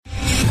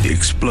The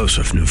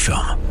explosive new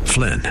film,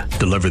 Flynn,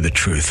 deliver the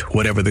truth,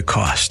 whatever the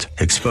cost,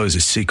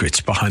 exposes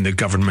secrets behind the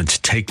government's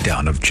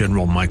takedown of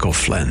General Michael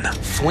Flynn.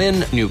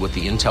 Flynn knew what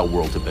the intel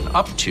world had been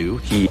up to.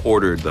 He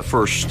ordered the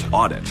first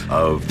audit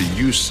of the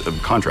use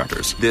of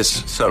contractors.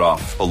 This set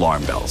off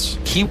alarm bells.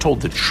 He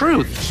told the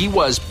truth. He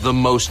was the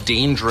most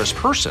dangerous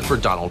person for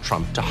Donald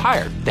Trump to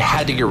hire. They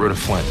had to get rid of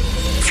Flynn.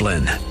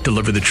 Flynn,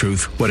 deliver the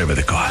truth, whatever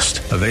the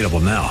cost. Available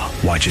now.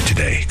 Watch it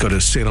today. Go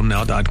to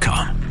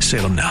salemnow.com.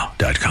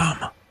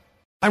 salemnow.com.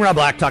 I'm Rob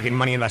Black, talking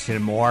money, investing,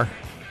 and more.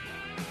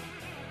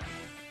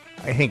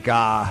 I think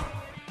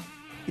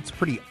it's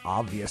pretty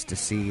obvious to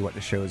see what the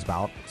show is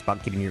about. It's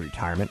about getting your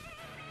retirement.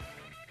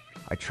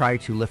 I try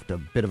to lift a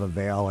bit of a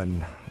veil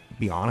and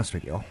be honest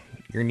with you.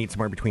 You're going to need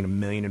somewhere between $1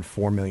 million and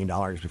 $4 million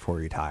before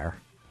you retire.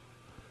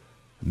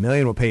 $1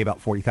 million will pay you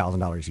about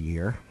 $40,000 a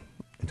year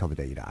until the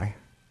day you die.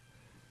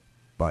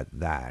 But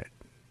that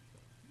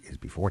is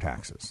before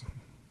taxes,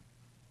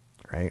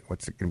 right?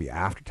 What's it going to be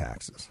after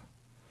taxes?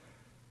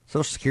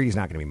 Social Security is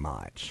not going to be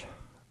much.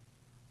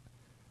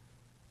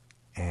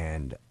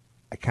 And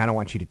I kind of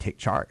want you to take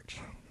charge.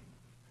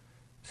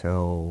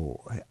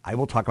 So I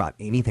will talk about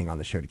anything on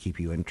the show to keep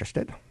you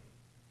interested,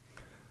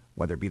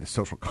 whether it be the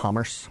social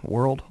commerce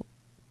world,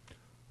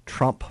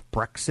 Trump,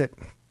 Brexit,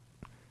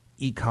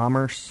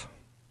 e-commerce,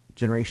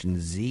 Generation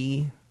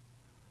Z,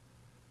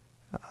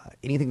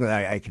 anything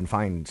that I can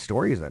find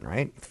stories in,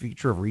 right? The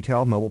future of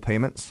retail, mobile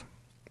payments,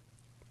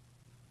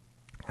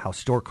 how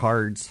store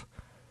cards,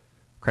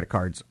 credit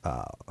cards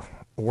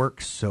work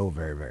so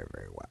very, very,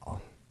 very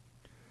well.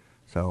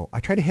 So I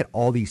try to hit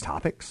all these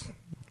topics,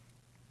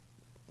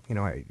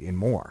 and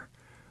more.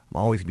 I'm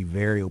always going to be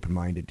very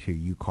open-minded to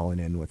you calling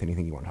in with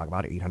anything you want to talk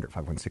about,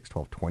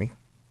 800-516-1220.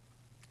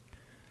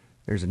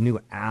 There's a new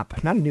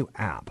app, not a new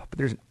app, but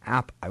there's an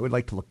app I would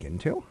like to look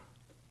into.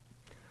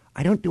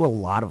 I don't do a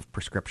lot of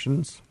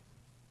prescriptions,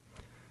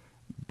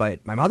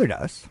 but my mother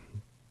does.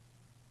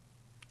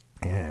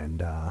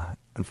 And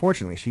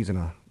unfortunately, she's in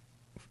a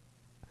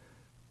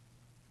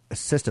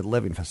assisted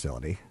living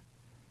facility,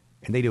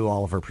 and they do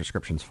all of her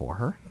prescriptions for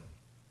her.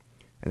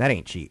 And that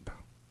ain't cheap.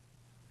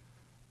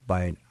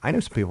 But I know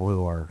some people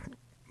who are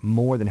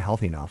more than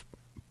healthy enough,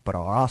 but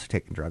are also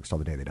taking drugs till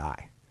the day they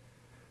die.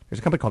 There's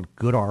a company called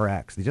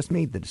GoodRx. They just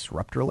made the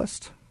disruptor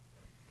list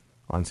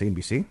on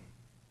CNBC.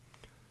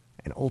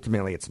 And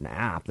ultimately, it's an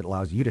app that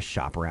allows you to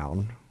shop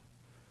around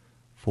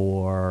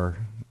for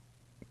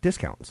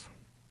discounts.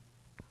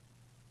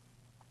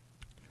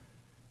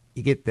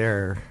 You get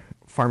their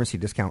pharmacy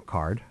discount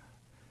card.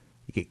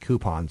 You get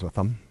coupons with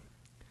them.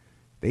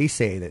 They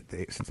say that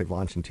since they've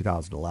launched in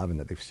 2011,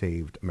 that they've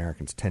saved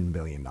Americans $10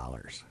 billion.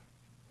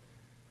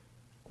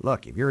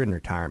 Look, if you're in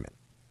retirement,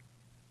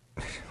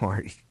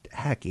 or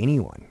heck,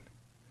 anyone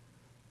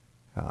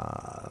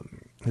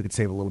who could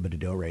save a little bit of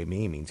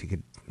do-re-mi means you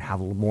could have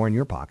a little more in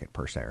your pocket,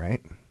 per se,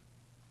 right?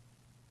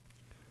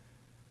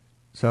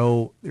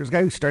 So there's a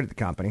guy who started the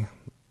company.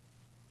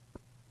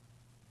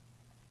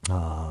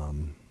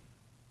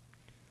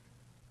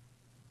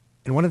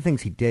 And one of the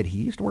things he did,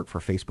 he used to work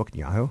for Facebook and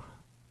Yahoo,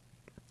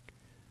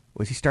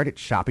 was he started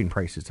shopping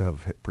prices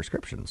of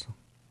prescriptions.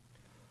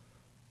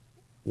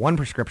 One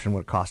prescription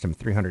would cost him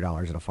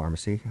 $300 at a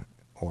pharmacy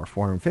or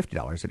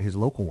 $450 at his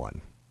local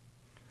one.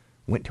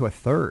 Went to a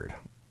third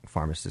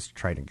pharmacist to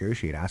try to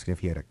negotiate, asking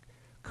if he had a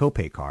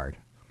copay card,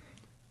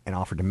 and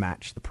offered to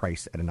match the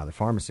price at another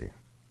pharmacy.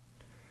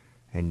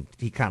 And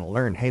he kind of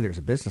learned, hey, there's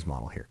a business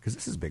model here, because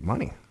this is big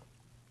money.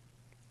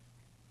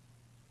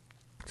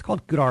 It's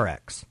called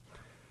GoodRx.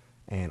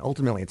 And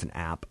ultimately, it's an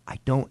app. I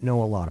don't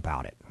know a lot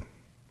about it.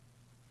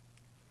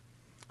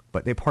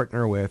 But they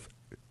partner with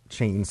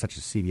chains such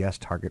as CVS,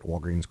 Target,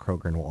 Walgreens,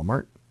 Kroger, and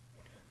Walmart.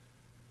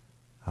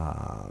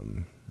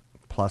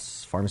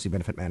 Plus pharmacy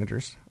benefit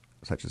managers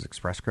such as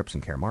Express Scripts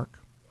and Caremark.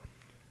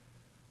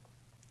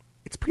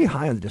 It's pretty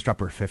high on the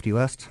Disruptor 50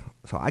 list.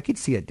 So I could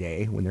see a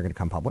day when they're going to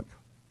come public.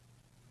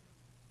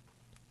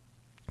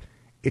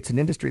 It's an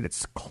industry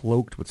that's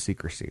cloaked with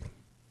secrecy.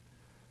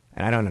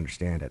 And I don't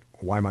understand it.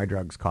 Why my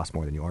drugs cost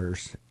more than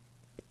yours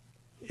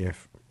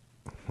if,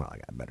 well, I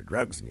got better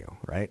drugs than you,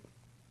 right?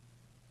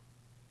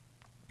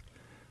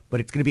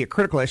 But it's going to be a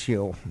critical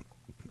issue,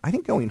 I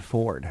think, going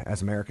forward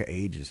as America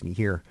ages. And you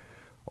hear,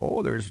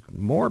 oh, there's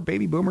more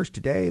baby boomers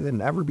today than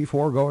ever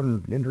before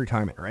going into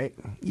retirement, right?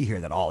 You hear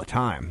that all the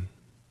time.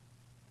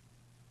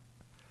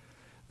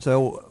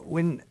 So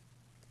when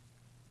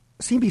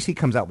CNBC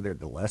comes out with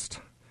the list,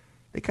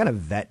 they kind of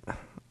vet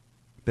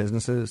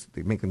businesses.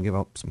 They make them give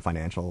up some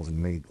financials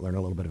and they learn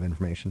a little bit of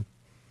information.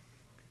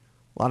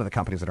 A lot of the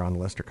companies that are on the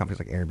list are companies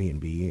like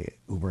Airbnb,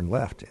 Uber, and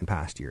Lyft in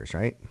past years,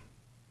 right?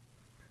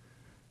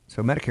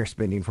 So Medicare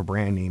spending for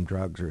brand name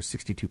drugs are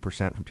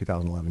 62% from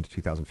 2011 to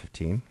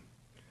 2015.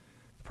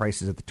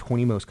 Prices of the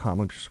 20 most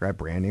commonly prescribed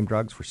brand name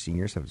drugs for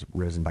seniors have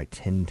risen by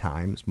 10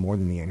 times, more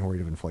than the annual rate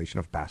of inflation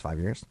of the past 5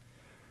 years.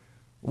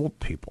 Old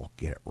people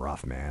get it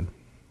rough, man.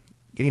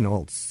 Getting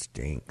old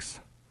stinks.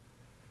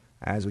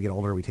 As we get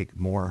older, we take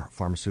more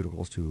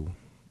pharmaceuticals to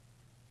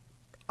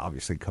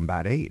obviously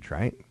combat age,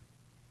 right?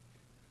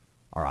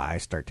 our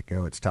eyes start to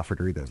go. It's tougher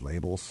to read those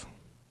labels.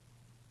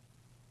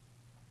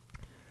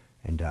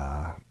 And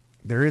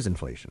there is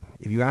inflation.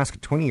 If you ask a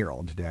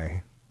 20-year-old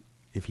today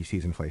if he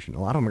sees inflation,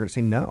 a lot of them are going to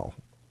say no.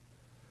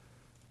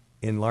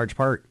 In large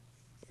part,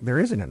 there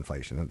is an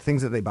inflation. And the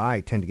things that they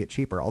buy tend to get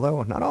cheaper,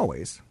 although not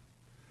always.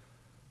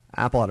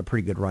 Apple had a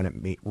pretty good run at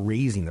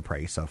raising the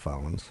price of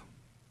phones.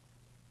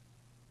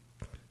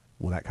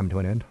 Will that come to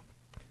an end?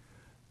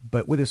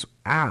 But with this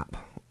app,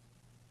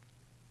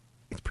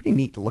 it's pretty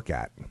neat to look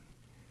at.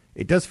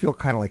 It does feel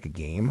kind of like a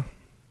game.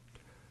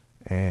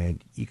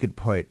 And you could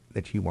put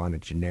that you want a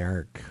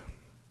generic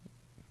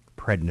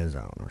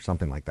prednisone or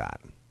something like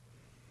that.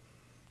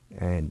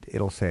 And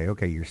it'll say,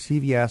 okay, your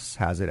CVS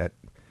has it at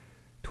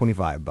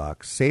 $25.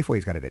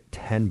 Safeway's got it at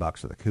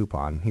 $10 with a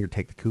coupon. Here,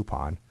 take the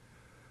coupon.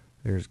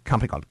 There's a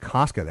company called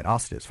Costco that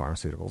also does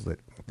pharmaceuticals that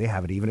they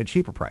have it even at a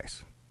cheaper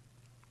price.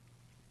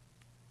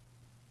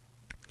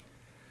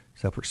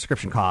 So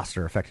prescription costs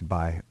are affected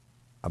by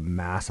a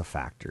mass of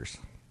factors.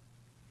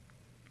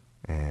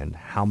 And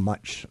how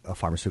much a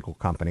pharmaceutical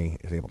company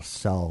is able to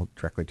sell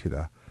directly to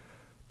the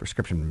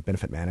prescription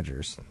benefit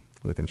managers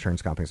with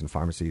insurance companies and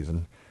pharmacies,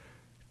 and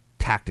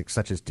tactics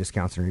such as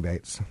discounts and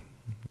rebates.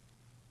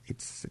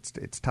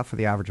 It's tough for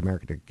the average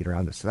American to get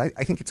around this. So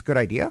I think it's a good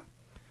idea,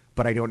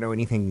 but I don't know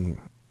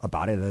anything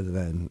about it other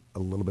than a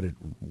little bit of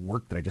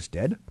work that I just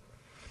did.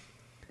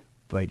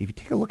 But if you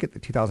take a look at the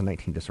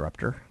 2019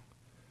 disruptor,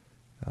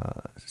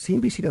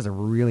 CNBC does a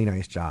really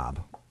nice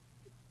job.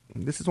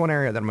 This is one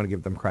area that I'm going to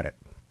give them credit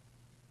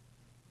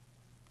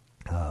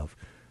of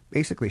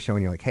basically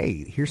showing you, like,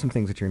 hey, here's some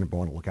things that you're going to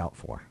want to look out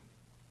for.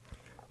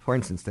 For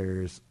instance,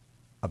 there's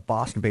a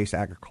Boston-based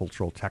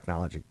agricultural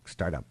technology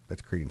startup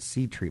that's creating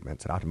seed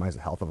treatments that optimize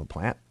the health of a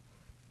plant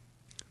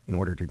in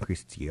order to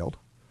increase its yield.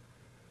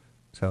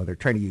 So they're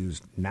trying to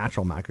use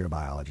natural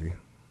microbiology.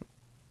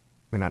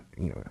 They're not,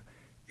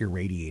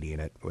 irradiating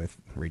it with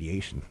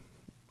radiation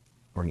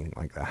or anything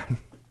like that.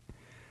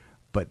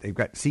 But they've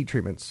got seed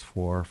treatments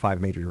for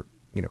 5 major,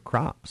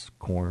 crops: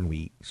 corn,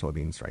 wheat,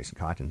 soybeans, rice, and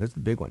cotton. Those are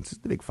the big ones. This is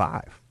the big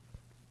 5.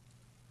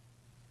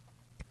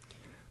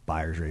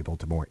 Buyers are able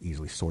to more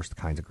easily source the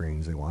kinds of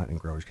grains they want, and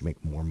growers can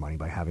make more money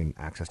by having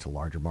access to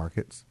larger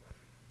markets.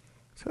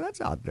 So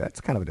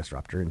that's kind of a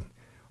disruptor. And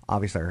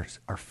obviously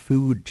our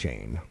food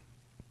chain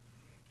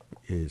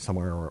is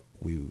somewhere where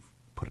we've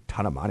put a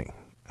ton of money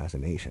as a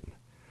nation.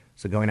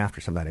 So going after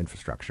some of that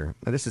infrastructure.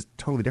 Now, this is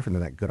totally different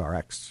than that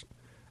GoodRx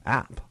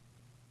app.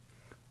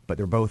 But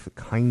they're both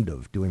kind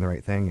of doing the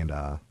right thing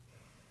and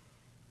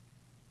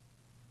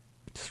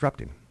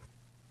disrupting.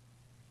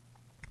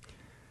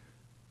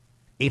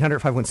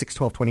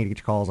 800-516-1220 to get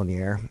your calls on the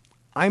air.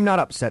 I'm not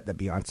upset that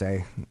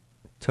Beyonce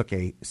took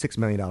a $6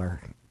 million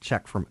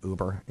check from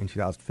Uber in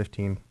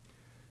 2015, and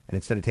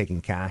instead of taking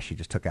cash, she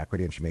just took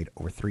equity and she made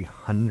over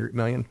 $300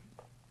 million.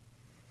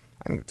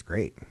 I think it's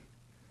great.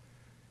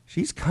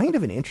 She's kind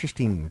of an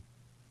interesting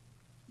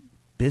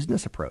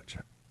business approach.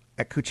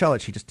 At Coachella,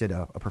 she just did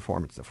a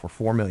performance for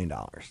 $4 million.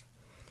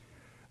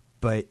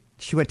 But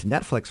she went to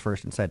Netflix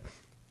first and said,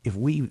 if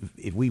we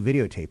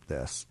videotape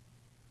this,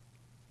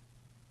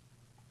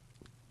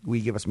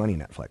 we give us money,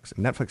 Netflix.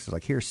 And Netflix is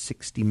like, here's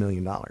 $60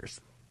 million. It's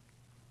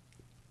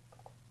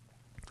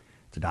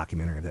a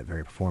documentary of that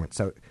very performance.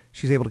 So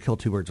she's able to kill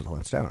 2 birds with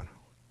one stone.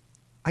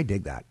 I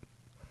dig that.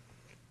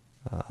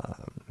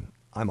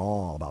 I'm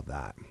all about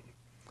that.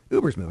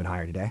 Uber's moving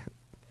higher today,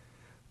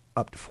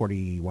 up to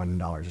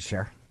 $41 a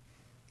share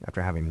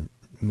after having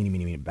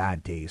many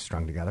bad days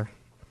strung together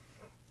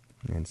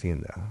and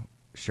seeing the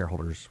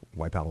shareholders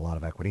wipe out a lot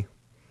of equity.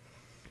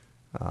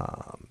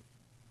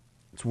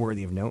 It's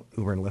worthy of note,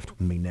 Uber and Lyft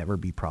may never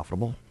be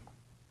profitable.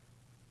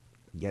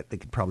 Yet they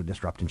could probably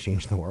disrupt and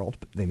change the world,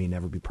 but they may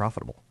never be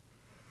profitable.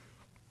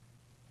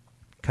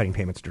 Cutting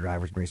payments to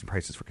drivers and raising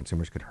prices for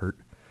consumers could hurt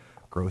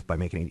growth by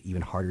making it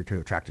even harder to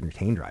attract and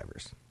retain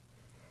drivers.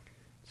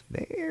 It's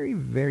very,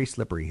 very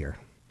slippery here.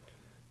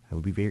 I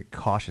would be very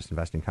cautious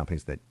investing in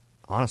companies that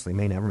honestly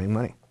may never make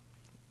money.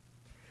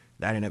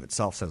 That in of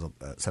itself says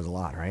a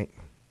lot, right?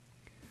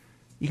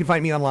 You can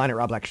find me online at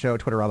Rob Black Show,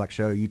 Twitter Rob Black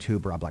Show,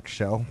 YouTube Rob Black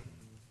Show.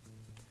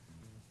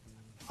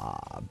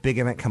 Big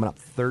event coming up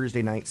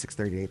Thursday night,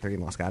 6:30 to 8:30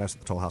 in Los Gatos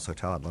at the Toll House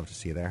Hotel. I'd love to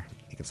see you there.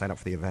 You can sign up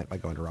for the event by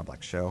going to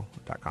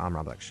robblackshow.com,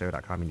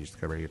 robblackshow.com, and use the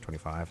code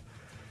radio25.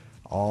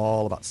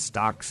 All about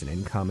stocks and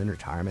income and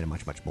retirement and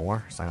much, much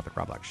more. Sign up at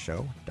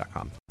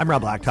robblackshow.com. I'm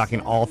Rob Black,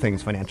 talking all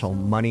things financial,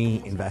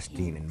 money,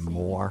 investing, and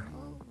more.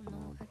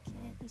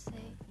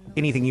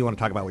 Anything you want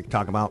to talk about, we can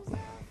talk about.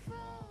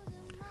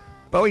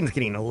 Boeing's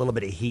getting a little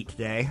bit of heat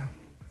today.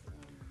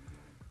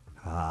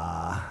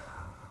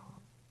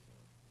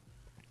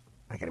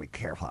 I got to be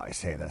careful how I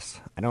say this.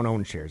 I don't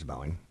own shares of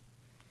Boeing.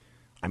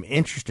 I'm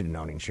interested in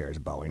owning shares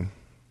of Boeing.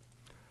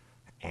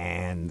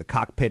 And the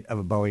cockpit of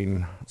a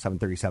Boeing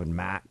 737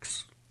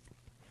 MAX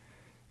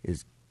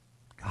is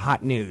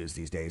hot news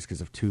these days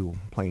because of 2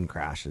 plane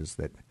crashes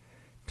that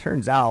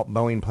turns out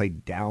Boeing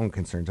played down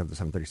concerns of the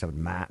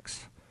 737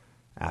 MAX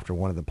after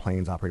one of the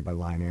planes operated by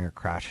Lion Air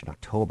crashed in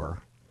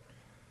October.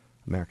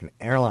 American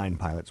airline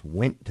pilots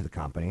went to the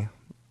company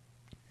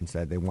and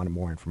said they wanted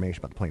more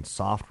information about the plane's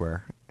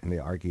software, and they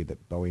argued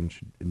that Boeing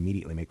should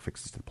immediately make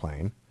fixes to the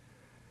plane.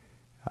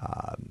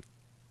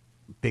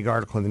 Big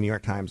article in the New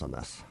York Times on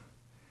this.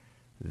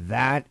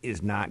 That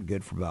is not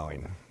good for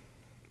Boeing.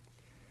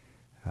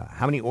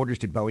 How many orders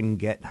did Boeing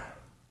get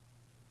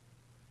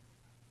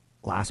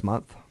last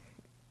month?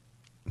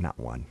 Not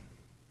one.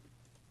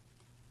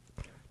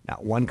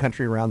 Not one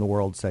country around the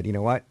world said, you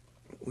know what?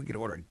 We could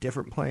order a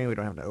different plane. We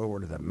don't have to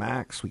order the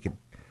MAX. We could.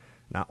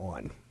 Not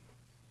one.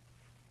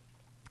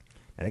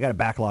 And they got a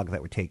backlog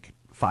that would take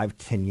 5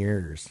 to 10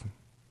 years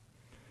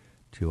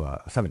to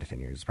 7 to 10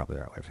 years is probably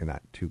the right way of saying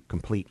that, to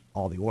complete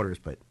all the orders,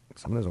 but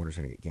some of those orders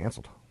are going to get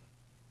canceled.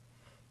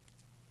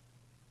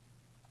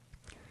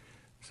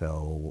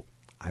 So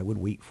I would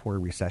wait for a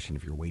recession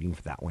if you're waiting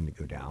for that one to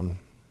go down.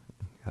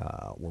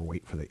 Or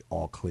wait for the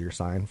all clear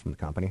sign from the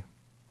company.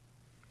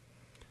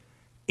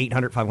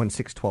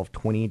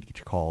 800-516-1220 to get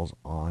your calls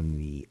on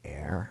the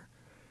air.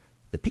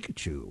 The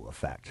Pikachu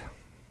effect.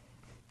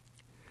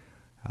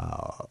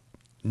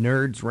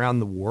 Nerds around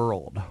the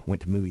world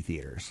went to movie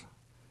theaters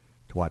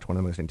to watch one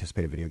of the most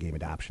anticipated video game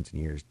adaptations in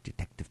years,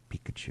 Detective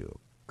Pikachu.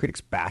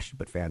 Critics bashed it,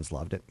 but fans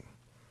loved it.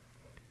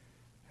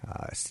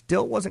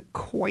 Still wasn't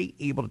quite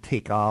able to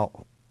take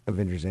out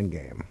Avengers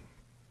Endgame,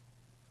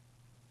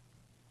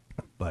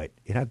 but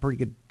it had a pretty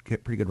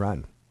good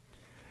run.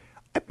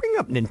 I bring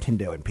up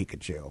Nintendo and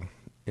Pikachu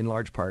in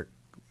large part.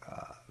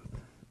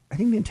 I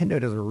think Nintendo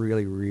does a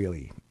really,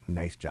 really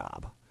nice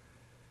job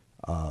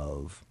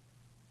of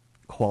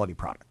quality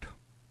product.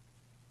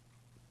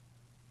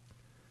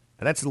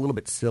 And that's a little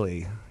bit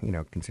silly,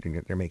 considering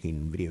that they're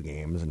making video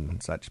games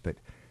and such, but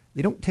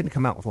they don't tend to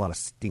come out with a lot of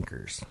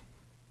stinkers.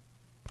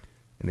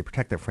 And they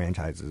protect their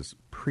franchises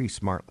pretty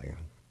smartly.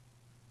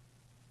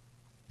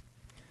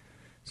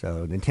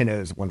 So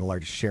Nintendo is one of the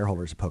largest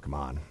shareholders of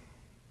Pokemon.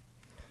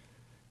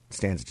 It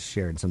stands to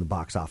share in some of the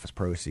box office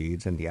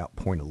proceeds, and the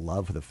outpouring of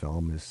love for the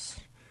film is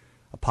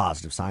a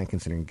positive sign,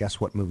 considering guess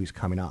what movie's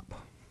coming up?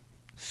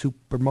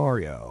 Super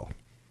Mario,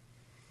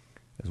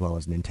 as well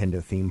as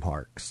Nintendo theme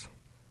parks.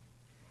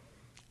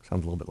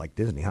 Sounds a little bit like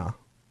Disney, huh?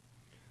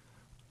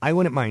 I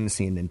wouldn't mind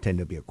seeing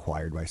Nintendo be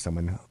acquired by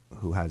someone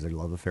who has a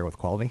love affair with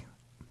quality,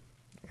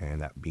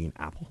 and that being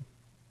Apple.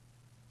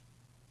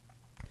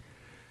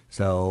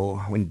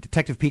 So when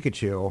Detective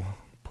Pikachu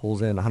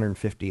pulls in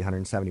 $150,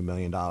 $170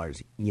 million,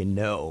 you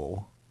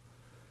know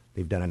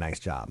they've done a nice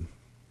job.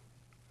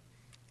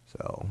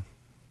 So,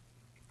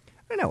 I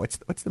don't know,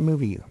 what's the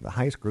movie, the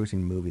highest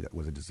grossing movie that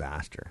was a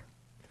disaster,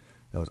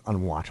 that was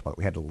unwatchable,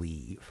 we had to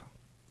leave?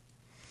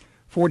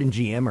 Ford and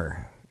GM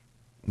are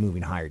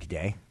moving higher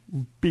today.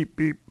 Beep,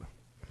 beep.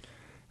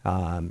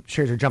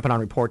 Shares are jumping on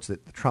reports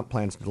that Trump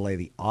plans to delay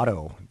the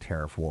auto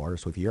tariff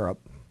wars with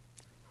Europe.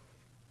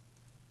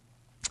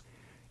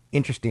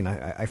 Interesting,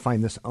 I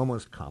find this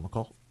almost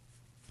comical.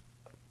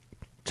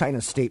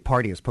 China's state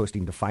party is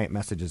posting defiant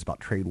messages about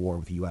trade war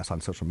with the U.S.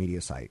 on social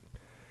media site.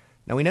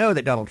 Now, we know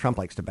that Donald Trump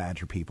likes to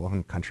badger people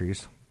and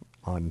countries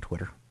on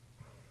Twitter.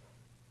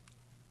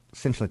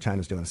 Essentially,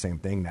 China's doing the same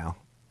thing now.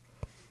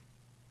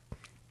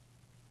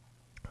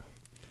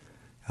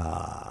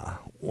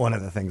 One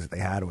of the things that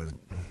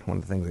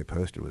they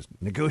posted was,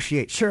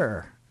 negotiate,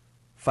 sure.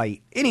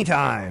 Fight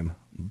anytime.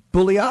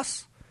 Bully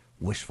us?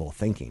 Wishful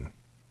thinking.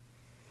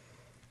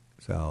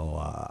 So,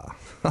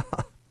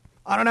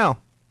 I don't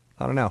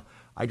know.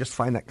 I just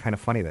find that kind of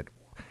funny that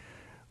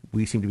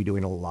we seem to be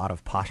doing a lot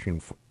of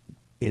posturing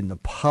in the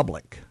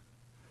public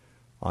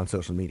on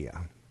social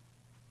media.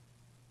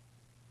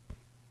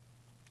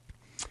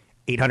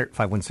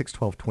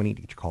 800-516-1220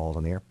 to get your calls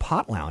on the air.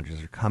 Pot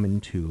lounges are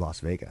coming to Las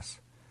Vegas.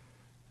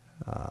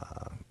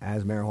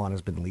 As marijuana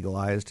has been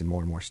legalized in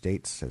more and more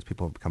states, as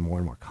people have become more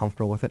and more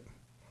comfortable with it,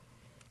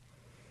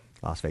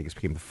 Las Vegas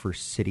became the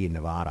first city in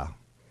Nevada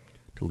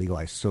to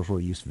legalize social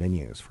use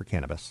venues for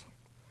cannabis.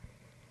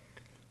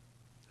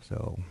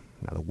 So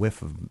now the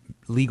whiff of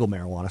legal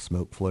marijuana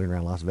smoke floating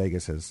around Las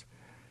Vegas has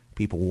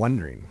people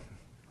wondering,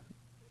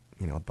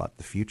 about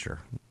the future.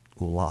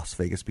 Will Las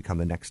Vegas become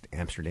the next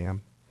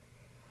Amsterdam?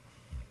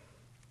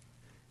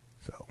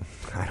 So,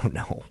 I don't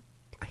know.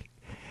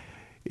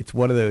 It's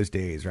one of those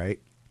days, right?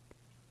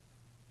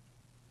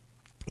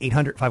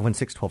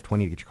 800-516-1220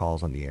 to get your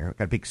calls on the air.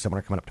 Got a big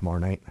seminar coming up tomorrow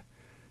night.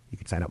 You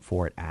can sign up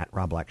for it at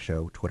Rob Black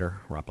Show, Twitter,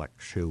 Rob Black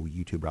Show,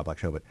 YouTube, Rob Black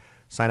Show. But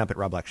sign up at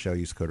Rob Black Show.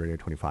 Use the code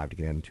Radio25 to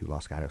get into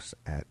Los Gatos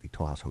at the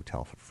Toll House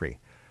Hotel for free.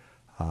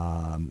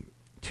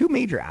 Two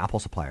major Apple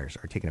suppliers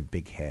are taking a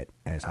big hit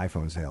as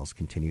iPhone sales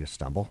continue to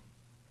stumble.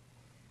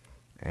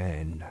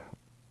 And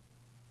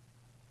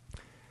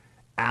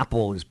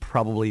Apple is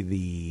probably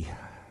the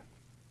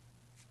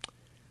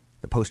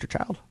poster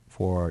child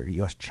for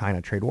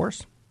U.S.-China trade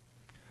wars.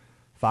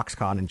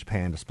 Foxconn and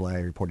Japan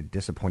Display reported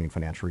disappointing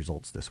financial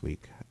results this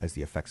week as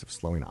the effects of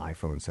slowing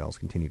iPhone sales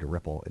continue to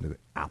ripple into the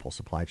Apple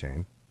supply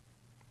chain.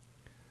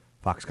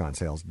 Foxconn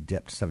sales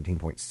dipped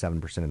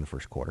 17.7% in the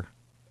first quarter.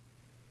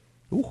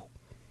 Ooh.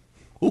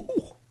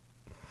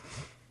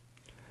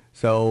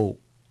 So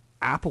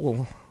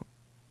Apple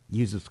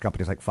uses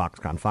companies like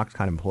Foxconn.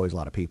 Foxconn employs a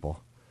lot of people.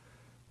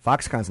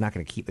 Foxconn's not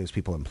going to keep those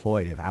people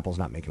employed if Apple's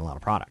not making a lot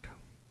of product.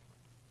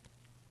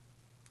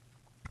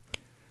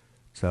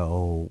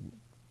 So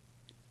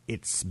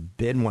it's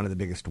been one of the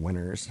biggest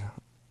winners,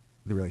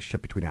 the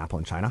relationship between Apple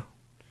and China,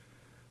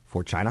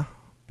 for China,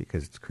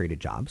 because it's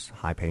created jobs,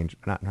 high-paying,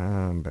 not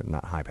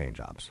high-paying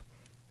jobs,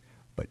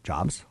 but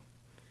jobs.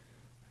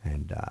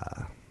 And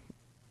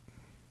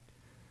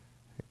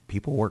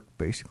people work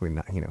basically,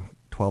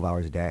 12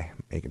 hours a day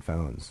making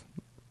phones.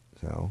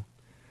 So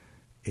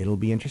it'll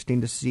be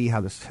interesting to see how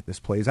this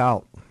plays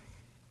out.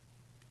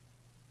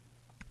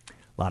 A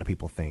lot of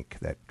people think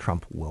that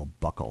Trump will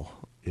buckle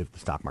if the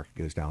stock market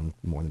goes down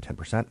more than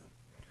 10%.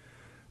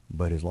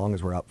 But as long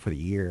as we're up for the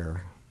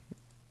year,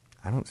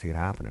 I don't see it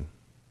happening.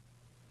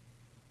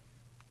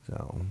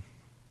 So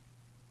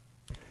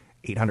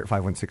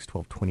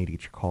 800-516-1220 to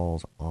get your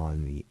calls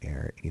on the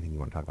air. Anything you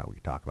want to talk about, we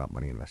can talk about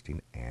money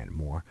investing and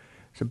more.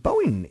 So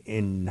Boeing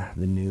in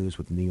the news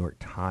with the New York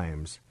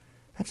Times.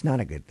 That's not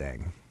a good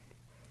thing.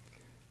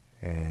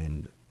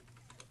 And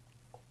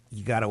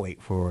you got to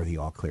wait for the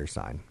all clear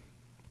sign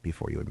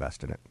before you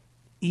invest in it,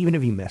 even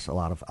if you miss a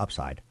lot of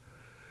upside.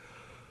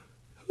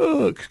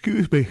 Oh,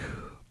 excuse me.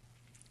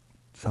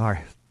 Sorry.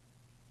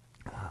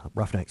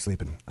 Rough night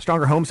sleeping.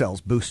 Stronger home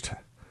sales boost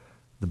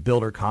the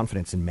builder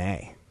confidence in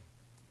May.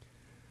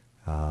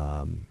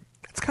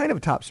 It's kind of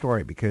a top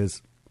story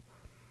because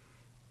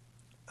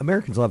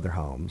Americans love their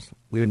homes.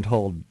 We've been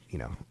told,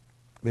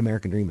 the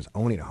American dream is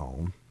owning a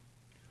home.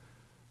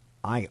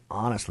 I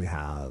honestly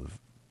have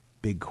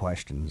big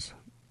questions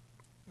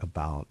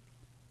about,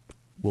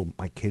 will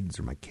my kids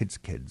or my kids'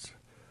 kids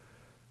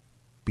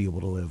be able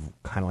to live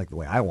kind of like the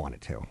way I want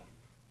it to?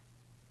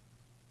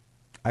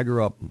 I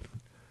grew up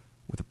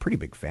with a pretty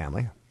big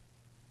family.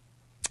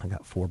 I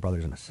got 4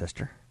 brothers and a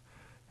sister.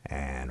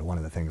 And one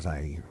of the things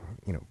I,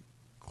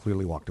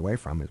 clearly walked away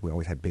from is we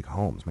always had big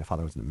homes. My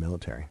father was in the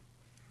military.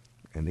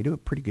 And they do a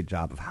pretty good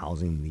job of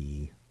housing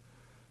the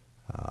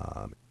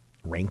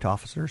ranked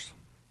officers.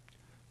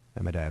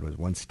 And my dad was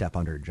one step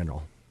under a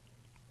general.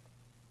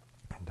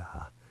 And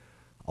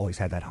always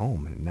had that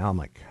home. And now I'm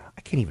like,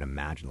 I can't even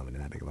imagine living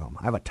in that big of a home.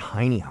 I have a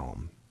tiny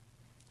home.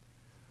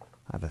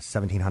 I have a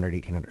 1,700,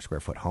 1,800 square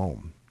foot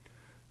home.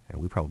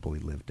 And we probably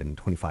lived in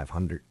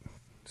 2,500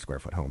 square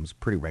foot homes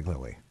pretty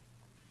regularly.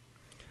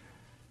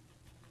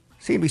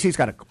 CNBC's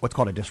got what's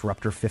called a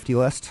Disruptor 50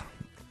 list.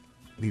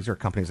 These are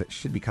companies that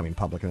should be coming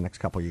public in the next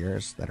couple of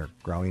years that are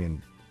growing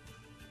and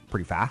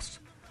pretty fast.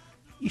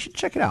 You should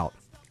check it out.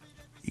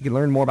 You can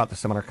learn more about the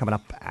seminar coming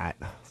up at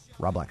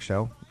Rob Black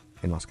Show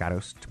in Los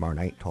Gatos tomorrow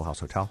night, Toll House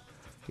Hotel.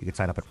 You can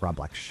sign up at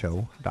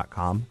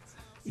robblackshow.com.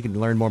 You can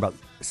learn more about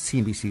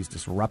CNBC's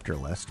Disruptor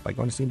list by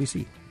going to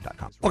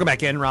CNBC.com. Welcome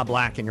back in, Rob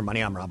Black and Your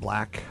Money. I'm Rob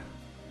Black.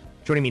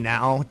 Joining me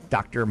now,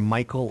 Dr.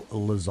 Michael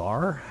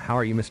Lazar. How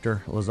are you, Mr.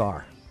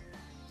 Lazar?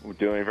 We're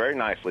doing very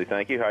nicely,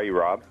 thank you. How are you,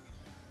 Rob?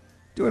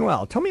 Doing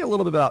well. Tell me a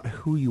little bit about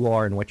who you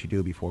are and what you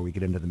do before we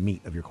get into the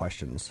meat of your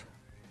questions.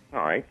 All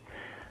right.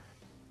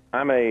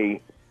 I'm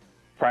a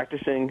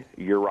practicing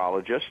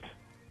urologist.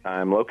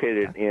 I'm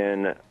located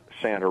in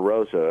Santa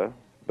Rosa,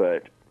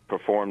 but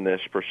perform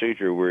this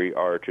procedure we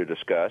are to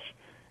discuss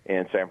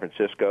in San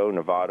Francisco,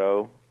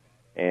 Novato,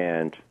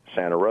 and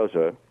Santa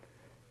Rosa,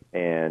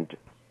 and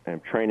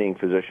I'm training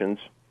physicians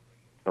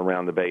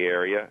around the Bay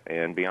Area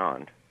and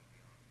beyond.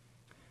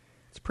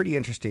 It's pretty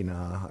interesting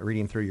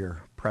reading through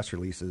your press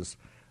releases.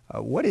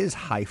 What is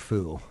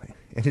HIFU?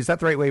 And is that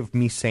the right way of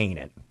me saying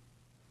it?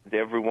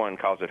 Everyone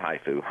calls it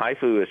HIFU.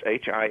 HIFU is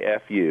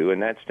HIFU,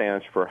 and that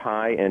stands for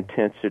High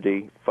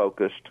Intensity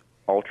Focused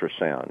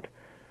Ultrasound.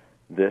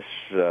 This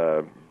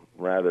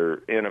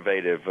rather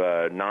innovative,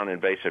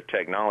 non-invasive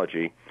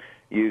technology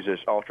uses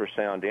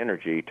ultrasound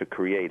energy to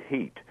create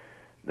heat.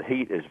 The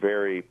heat is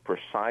very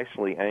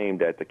precisely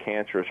aimed at the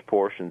cancerous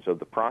portions of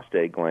the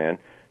prostate gland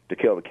to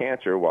kill the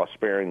cancer while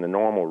sparing the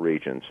normal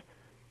regions.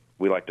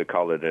 We like to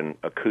call it an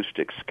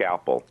acoustic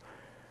scalpel.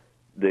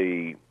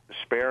 The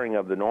sparing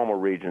of the normal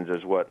regions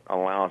is what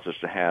allows us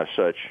to have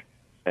such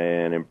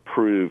an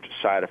improved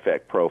side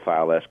effect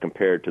profile as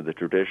compared to the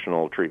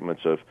traditional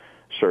treatments of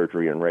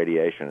surgery and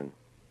radiation.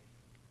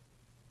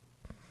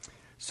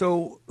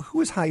 So who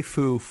is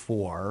HIFU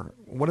for?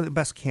 What are the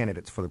best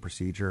candidates for the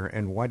procedure,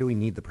 and why do we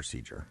need the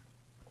procedure?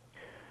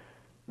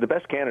 The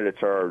best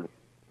candidates are,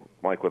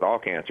 like with all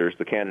cancers,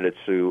 the candidates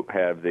who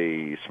have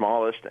the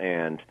smallest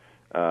and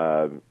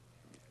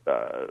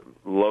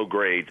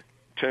low-grade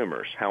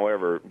tumors.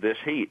 However, this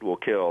heat will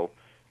kill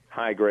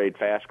high-grade,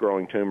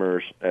 fast-growing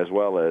tumors as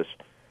well as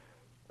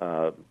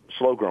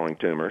slow-growing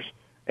tumors,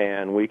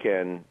 and we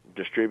can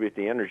distribute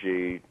the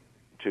energy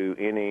to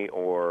any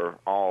or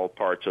all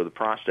parts of the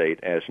prostate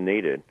as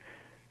needed.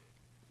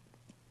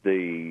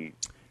 The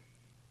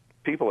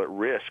people at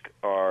risk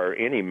are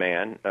any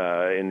man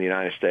in the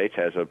United States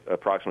has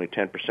approximately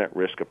 10%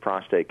 risk of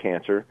prostate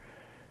cancer.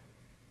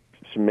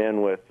 Some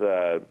men with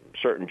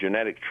certain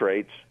genetic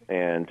traits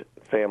and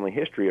family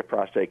history of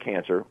prostate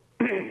cancer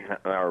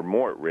are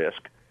more at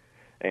risk,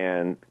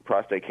 and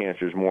prostate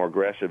cancer is more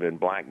aggressive in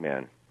black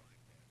men.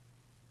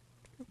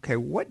 Okay,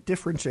 what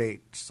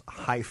differentiates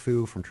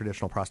HIFU from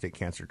traditional prostate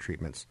cancer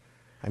treatments?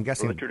 I'm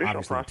guessing the traditional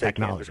obviously prostate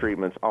technology. cancer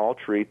treatments all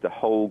treat the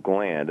whole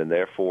gland and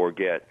therefore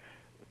get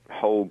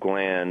whole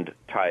gland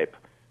type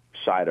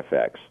side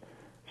effects.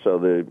 So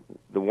the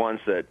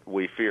ones that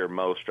we fear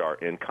most are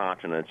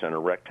incontinence and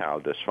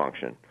erectile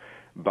dysfunction.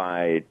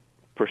 By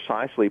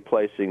precisely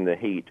placing the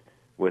heat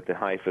with the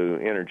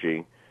HIFU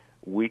energy,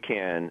 we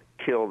can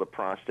kill the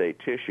prostate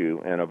tissue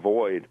and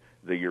avoid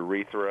the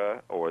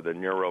urethra or the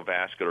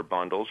neurovascular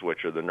bundles,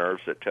 which are the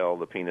nerves that tell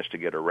the penis to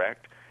get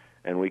erect,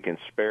 and we can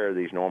spare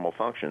these normal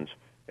functions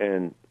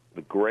in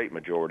the great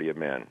majority of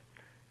men.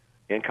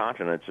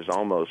 Incontinence is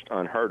almost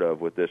unheard of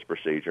with this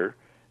procedure,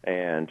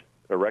 and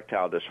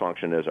erectile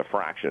dysfunction is a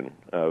fraction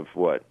of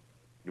what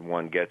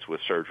one gets with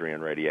surgery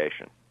and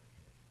radiation.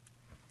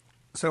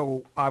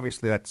 So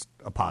obviously that's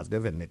a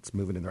positive, and it's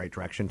moving in the right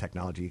direction.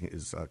 Technology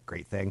is a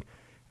great thing.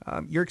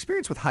 Your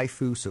experience with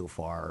HIFU so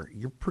far,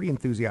 you're pretty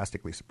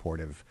enthusiastically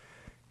supportive.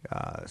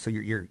 So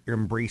you're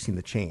embracing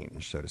the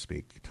change, so to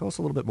speak. Tell us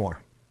a little bit more.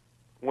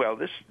 Well,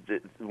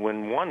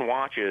 when one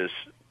watches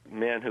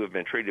men who have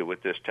been treated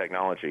with this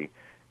technology,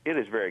 it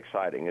is very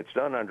exciting. It's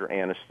done under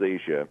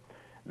anesthesia.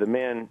 The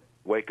men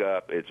wake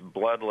up. It's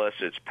bloodless.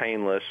 It's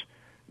painless.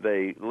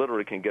 They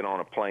literally can get on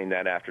a plane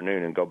that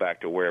afternoon and go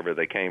back to wherever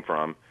they came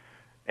from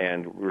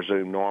and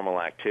resume normal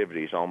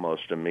activities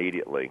almost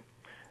immediately.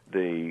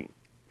 The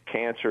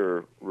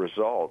cancer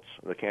results,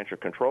 the cancer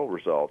control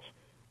results,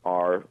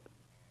 are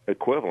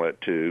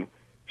equivalent to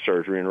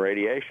surgery and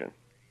radiation.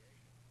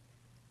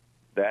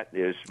 That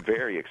is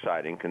very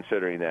exciting,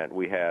 considering that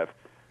we have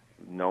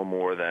no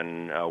more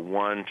than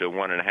 1 to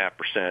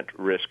 1.5%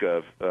 risk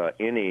of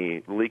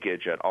any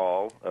leakage at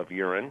all of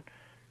urine,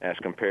 as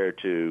compared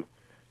to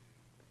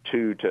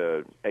 2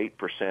 to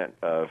 8%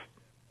 of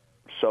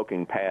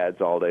soaking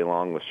pads all day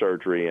long with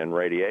surgery and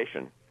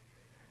radiation.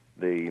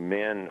 The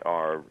men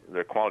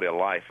their quality of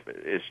life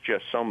is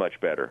just so much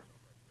better,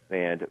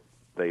 and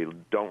they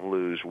don't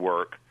lose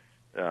work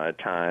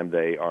time.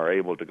 They are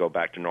able to go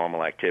back to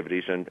normal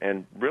activities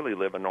and really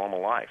live a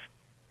normal life.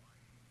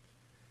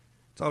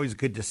 It's always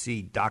good to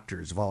see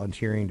doctors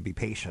volunteering to be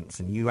patients,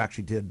 and you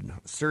actually did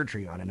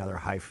surgery on another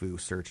HIFU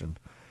surgeon.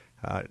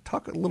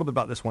 Talk a little bit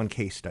about this one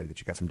case study that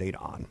you got some data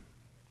on.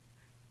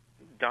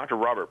 Dr.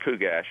 Robert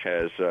Pugash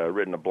has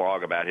written a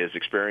blog about his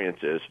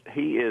experiences.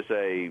 He is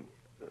a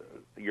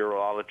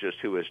urologist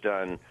who has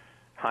done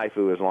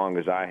HIFU as long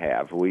as I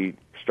have. We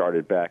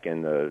started back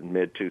in the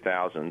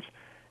mid-2000s,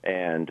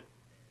 and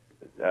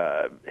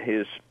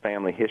his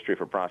family history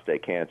for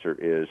prostate cancer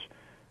is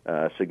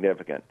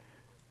significant.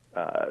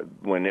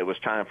 When it was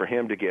time for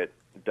him to get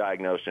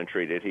diagnosed and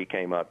treated, he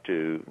came up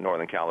to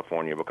Northern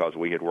California because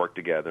we had worked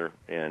together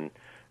in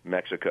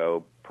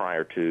Mexico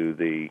prior to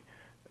the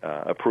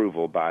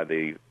approval by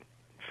the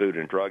Food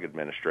and Drug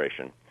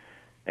Administration.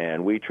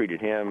 And we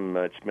treated him.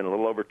 It's been a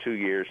little over 2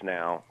 years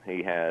now.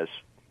 He has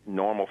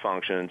normal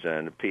functions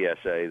and a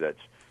PSA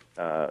that's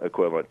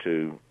equivalent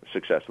to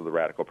success of the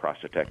radical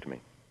prostatectomy.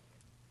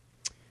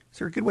 Is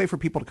there a good way for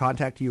people to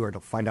contact you or to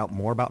find out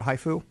more about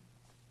HIFU?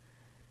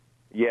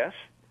 Yes.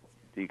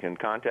 You can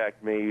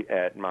contact me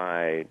at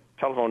my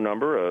telephone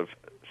number of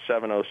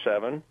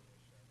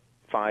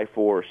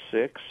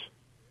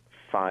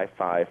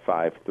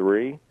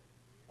 707-546-5553,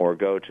 or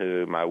go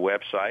to my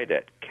website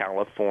at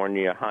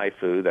California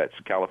HIFU, that's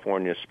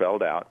California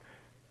spelled out,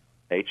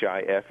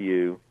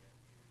 HIFU.com.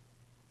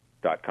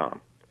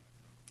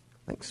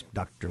 Thanks,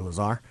 Dr.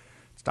 Lazar.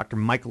 It's Dr.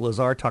 Michael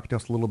Lazar talking to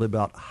us a little bit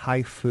about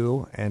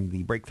HIFU and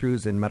the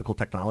breakthroughs in medical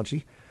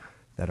technology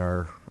that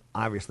are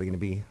obviously going to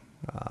be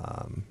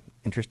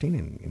interesting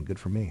and good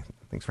for me.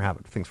 Thanks for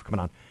coming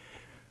on.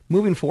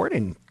 Moving forward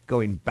and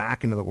going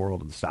back into the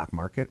world of the stock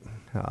market,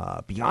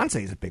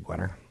 Beyonce is a big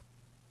winner.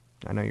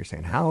 I know you're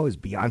saying, how is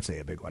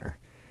Beyonce a big winner?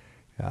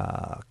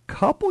 A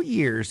couple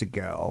years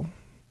ago,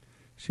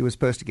 she was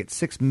supposed to get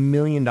 $6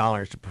 million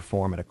to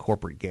perform at a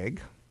corporate gig.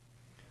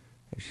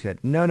 And she said,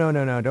 no,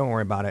 don't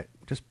worry about it.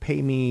 Just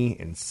pay me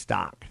in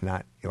stock,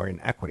 or in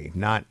equity,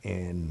 not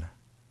in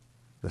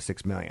the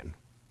 $6 million.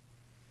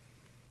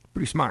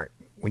 Pretty smart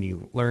when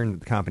you learn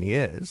the company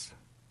is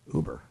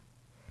Uber.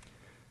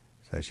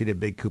 So she did a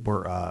big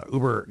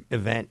Uber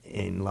event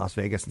in Las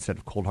Vegas instead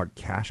of cold hard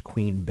cash.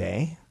 Queen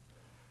Bey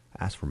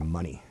asked for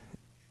money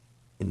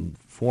in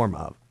form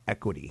of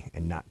equity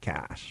and not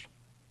cash.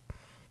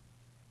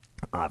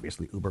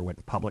 Obviously, Uber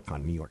went public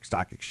on New York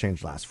Stock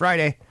Exchange last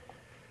Friday.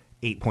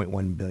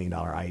 $8.1 billion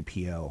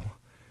IPO.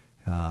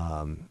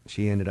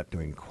 She ended up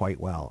doing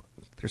quite well.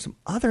 There's some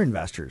other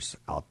investors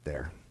out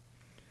there.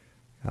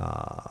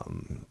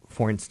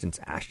 For instance,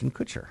 Ashton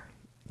Kutcher.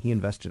 He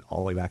invested all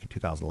the way back in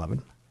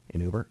 2011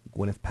 in Uber.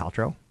 Gwyneth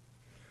Paltrow,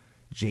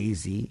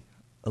 Jay-Z,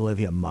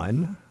 Olivia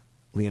Munn,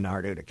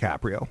 Leonardo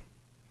DiCaprio.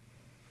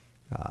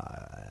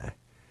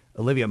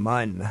 Olivia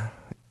Munn,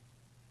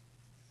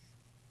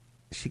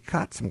 she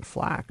got some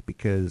flack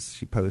because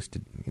she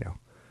posted,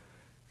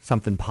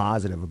 something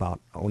positive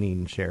about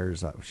owning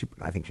shares.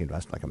 I think she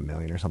invested like $1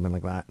 million or something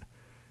like that.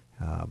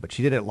 But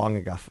she did it long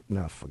enough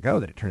ago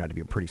that it turned out to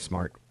be a pretty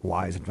smart,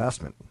 wise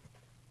investment.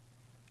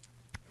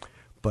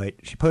 But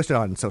she posted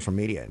on social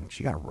media, and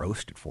she got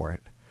roasted for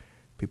it.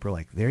 People are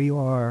like, there you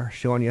are,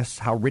 showing us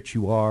how rich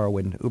you are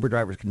when Uber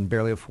drivers can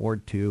barely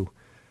afford to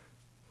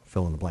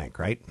fill in the blank,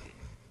 right?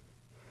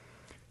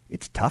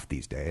 It's tough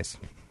these days.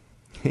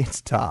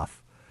 It's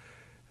tough.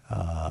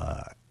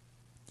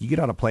 You get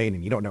on a plane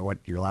and you don't know what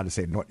you're allowed to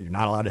say and what you're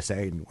not allowed to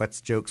say and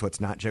what's jokes, what's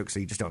not jokes, so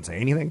you just don't say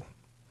anything.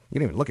 You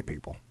don't even look at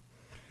people.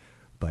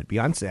 But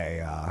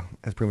Beyonce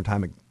has proven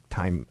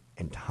time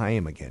and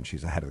time again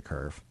she's ahead of the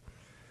curve.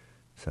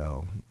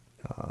 So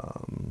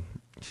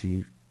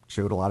she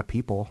showed a lot of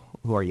people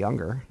who are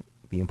younger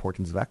the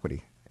importance of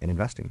equity and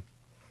investing.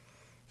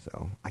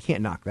 So I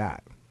can't knock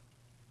that.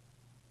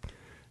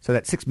 So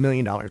that $6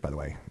 million, by the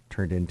way,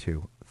 turned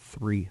into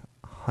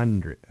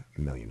 $300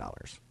 million.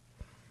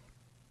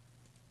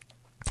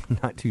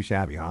 Not too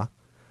shabby, huh?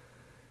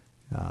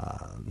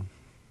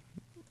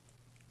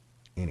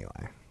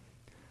 Anyway,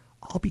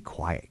 I'll be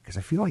quiet because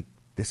I feel like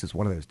this is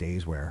one of those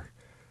days where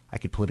I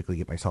could politically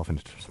get myself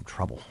into some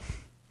trouble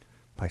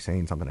by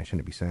saying something I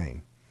shouldn't be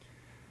saying.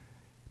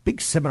 Big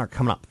seminar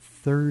coming up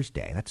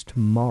Thursday. That's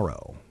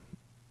tomorrow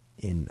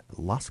in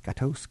Los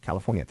Gatos,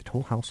 California, at the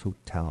Toll House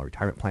Hotel.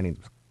 Retirement planning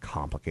is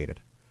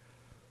complicated.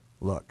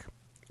 Look,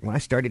 when I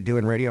started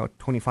doing radio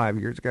 25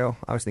 years ago,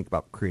 I was thinking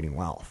about creating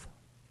wealth.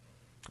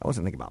 I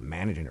wasn't thinking about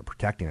managing or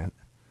protecting it.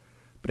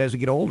 But as we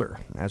get older,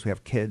 as we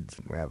have kids,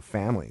 and we have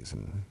families,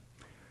 and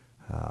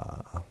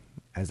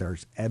as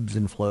there's ebbs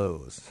and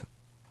flows,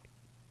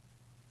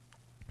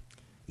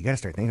 you got to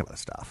start thinking about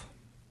this stuff.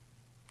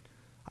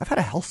 I've had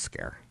a health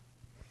scare.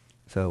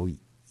 So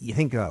you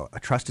think a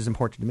trust is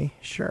important to me?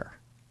 Sure.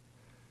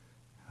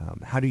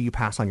 How do you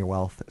pass on your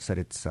wealth so that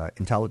it's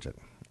intelligent?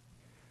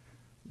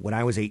 When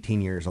I was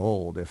 18 years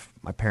old, if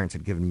my parents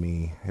had given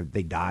me, if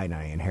they died and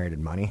I inherited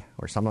money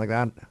or something like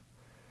that,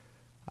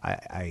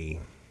 I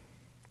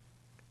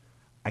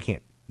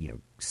can't,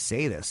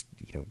 say this,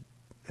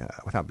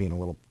 without being a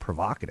little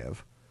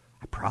provocative.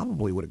 I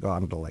probably would have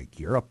gone to like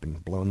Europe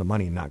and blown the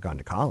money and not gone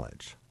to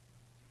college.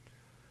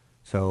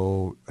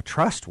 So a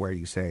trust where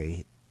you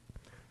say,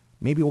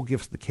 maybe we'll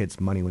give the kids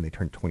money when they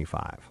turn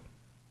 25,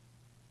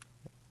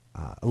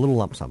 a little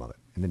lump sum of it,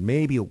 and then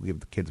maybe we'll give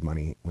the kids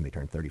money when they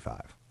turn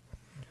 35.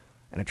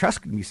 And a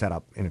trust can be set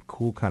up in a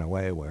cool kind of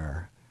way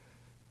where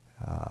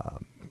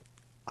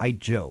I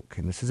joke,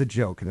 and this is a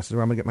joke, and this is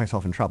where I'm going to get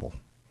myself in trouble.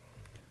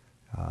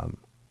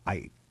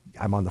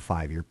 I'm on the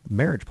 5-year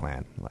marriage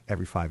plan.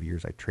 Every 5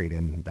 years, I trade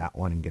in that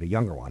one and get a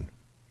younger one.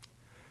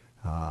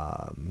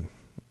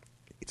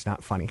 It's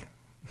not funny.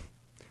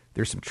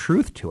 There's some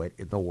truth to it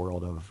in the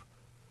world of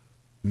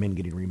men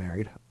getting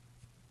remarried.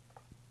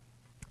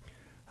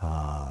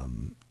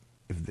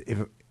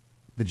 If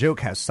the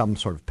joke has some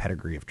sort of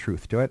pedigree of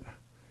truth to it,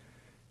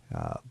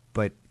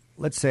 but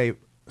let's say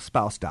a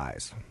spouse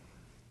dies,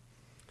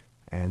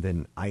 and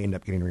then I end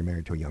up getting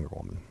remarried to a younger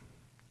woman,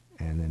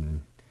 and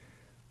then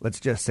let's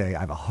just say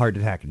I have a heart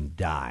attack and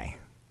die.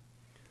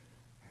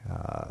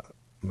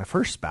 My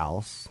first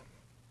spouse,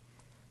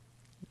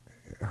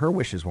 her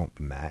wishes won't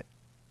be met.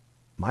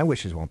 My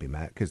wishes won't be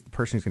met because the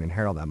person who's going to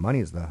inherit all that money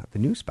is the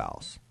new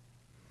spouse.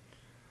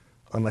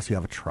 Unless you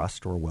have a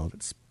trust or a will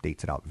that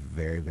states it out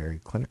very, very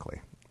clinically.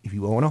 If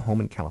you own a home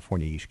in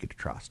California, you should get a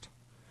trust.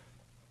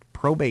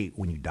 Probate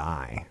when you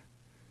die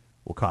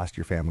will cost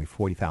your family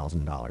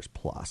 $40,000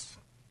 plus.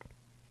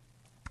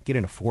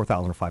 Getting a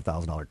 $4,000 or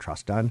 $5,000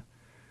 trust done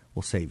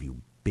will save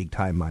you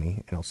big-time money,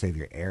 and it'll save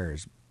your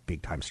heirs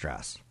big-time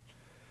stress.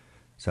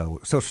 So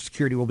Social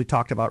Security will be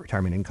talked about,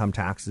 retirement income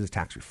taxes,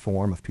 tax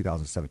reform of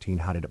 2017.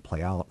 How did it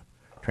play out?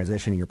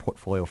 Transitioning your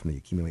portfolio from the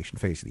accumulation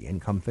phase to the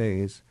income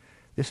phase.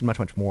 This and much,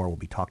 much more will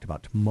be talked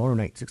about tomorrow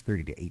night,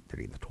 6:30 to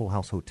 8:30 in the Toll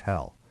House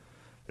Hotel,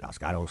 Los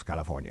Gatos,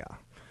 California.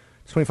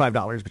 It's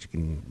 $25, but you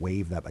can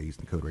waive that by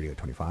using the code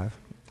radio25.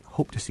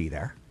 Hope to see you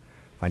there.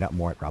 Find out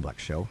more at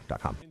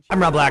robblackshow.com.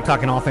 I'm Rob Black,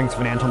 talking all things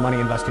financial, money,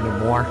 investing, and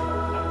more.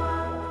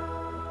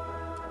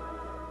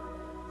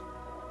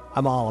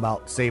 I'm all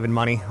about saving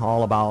money,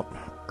 all about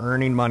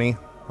earning money,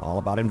 all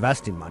about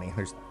investing money.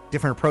 There's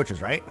different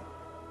approaches, right?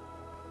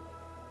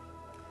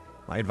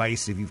 My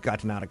advice, if you've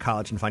gotten out of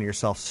college and find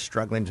yourself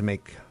struggling to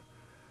make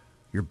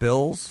your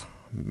bills,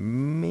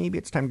 maybe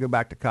it's time to go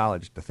back to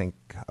college to think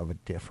of a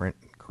different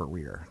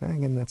career.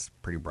 Again, that's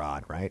pretty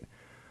broad, right?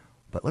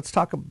 But let's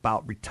talk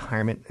about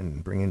retirement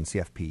and bring in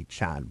CFP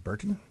Chad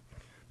Burton.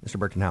 Mr.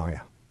 Burton, how are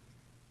you?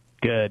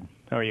 Good.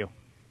 How are you?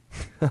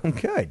 I'm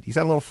good. You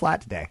sound a little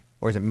flat today.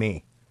 Or is it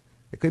me?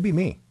 It could be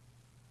me.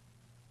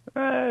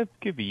 It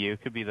could be you.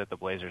 It could be that the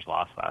Blazers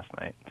lost last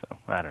night. So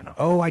I don't know.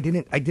 Oh, I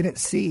didn't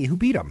see. Who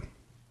beat them?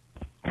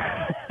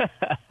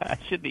 I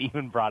shouldn't have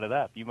even brought it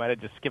up. You might have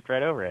just skipped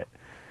right over it.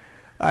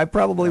 I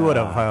probably would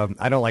have.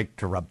 I don't like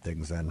to rub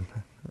things in.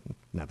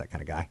 Not that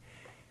kind of guy.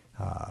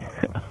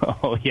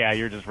 Oh, yeah,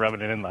 you're just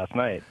rubbing it in last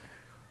night.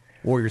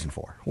 Warriors in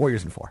four.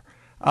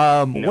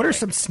 No what are way.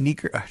 some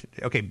sneaker...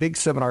 Okay, big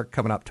seminar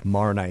coming up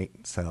tomorrow night,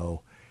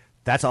 so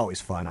that's always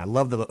fun. I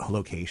love the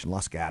location,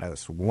 Los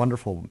Gatos.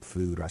 Wonderful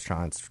food,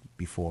 restaurants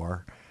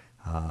before.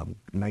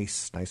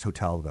 Nice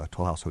hotel, the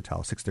Toll House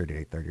Hotel, 6:30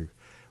 to 8:30.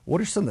 What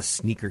are some of the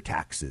sneaker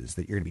taxes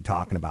that you're going to be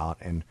talking about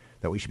and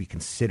that we should be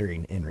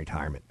considering in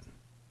retirement?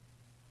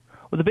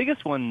 Well, the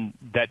biggest one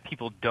that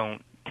people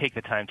don't take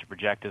the time to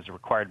project is the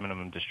required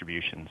minimum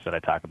distributions that I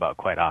talk about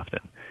quite often.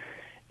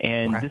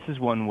 And this is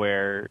one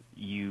where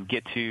you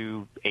get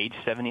to age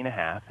 70 and a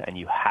half, and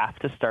you have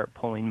to start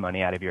pulling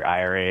money out of your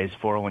IRAs,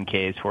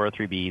 401ks,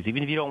 403bs.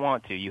 Even if you don't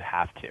want to, you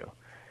have to.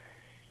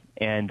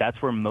 And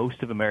that's where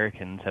most of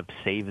Americans have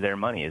saved their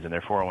money, is in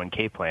their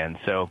 401k plan.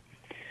 So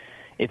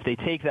if they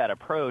take that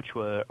approach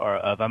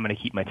of I'm going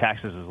to keep my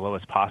taxes as low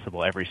as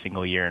possible every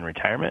single year in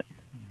retirement,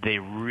 they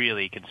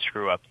really can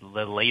screw up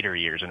the later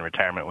years in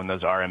retirement when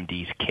those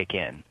RMDs kick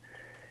in,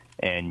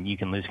 and you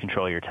can lose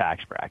control of your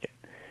tax bracket.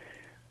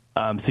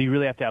 So you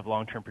really have to have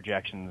long-term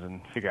projections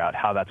and figure out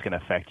how that's going to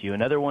affect you.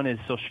 Another one is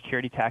Social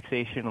Security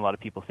taxation. A lot of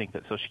people think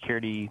that Social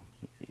Security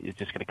is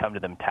just going to come to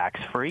them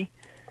tax-free,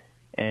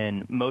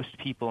 and most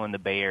people in the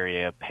Bay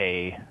Area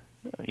pay,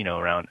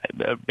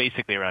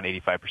 basically around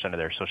 85% of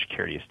their Social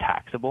Security is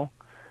taxable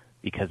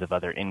because of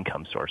other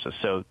income sources.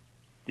 So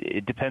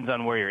it depends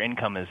on where your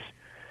income is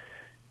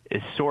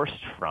sourced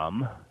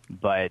from,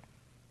 but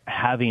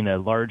having a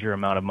larger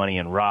amount of money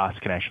in Roths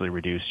can actually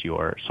reduce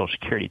your Social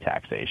Security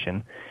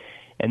taxation.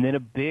 And then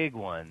a big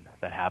one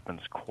that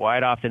happens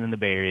quite often in the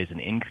Bay Area is an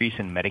increase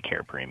in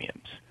Medicare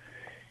premiums.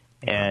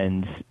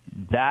 And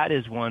that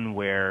is one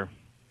where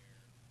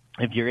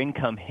if your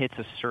income hits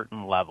a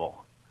certain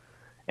level,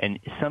 and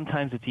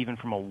sometimes it's even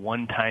from a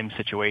one-time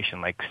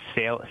situation, like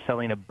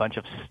selling a bunch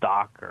of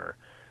stock or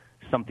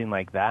something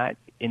like that,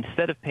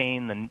 instead of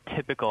paying the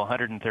typical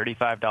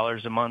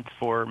 $135 a month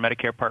for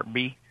Medicare Part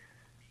B,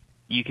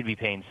 you could be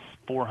paying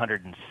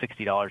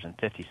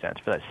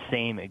 $460.50 for that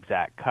same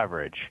exact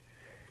coverage.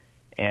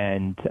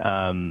 And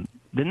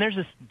then there's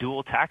this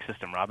dual tax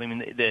system, Rob. I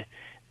mean,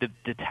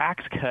 the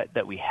tax cut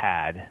that we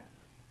had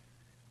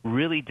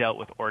really dealt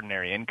with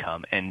ordinary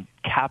income, and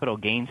capital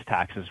gains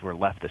taxes were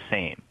left the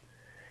same.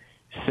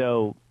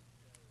 So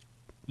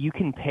you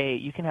can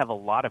have a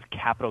lot of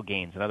capital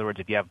gains. In other words,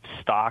 if you have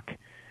stock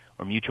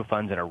or mutual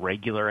funds in a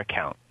regular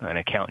account, an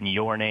account in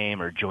your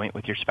name or joint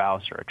with your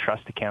spouse or a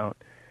trust account,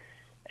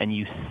 and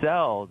you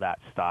sell that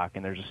stock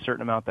and there's a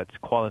certain amount that's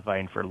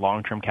qualifying for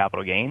long-term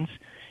capital gains,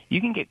 you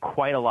can get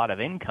quite a lot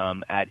of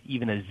income at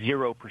even a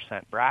 0%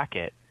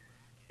 bracket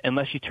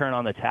unless you turn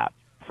on the tap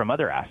from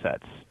other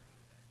assets.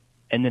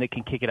 And then it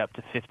can kick it up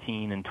to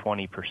 15 and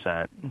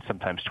 20%, and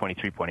sometimes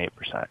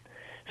 23.8%.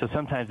 So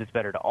sometimes it's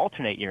better to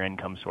alternate your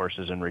income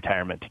sources in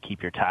retirement to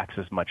keep your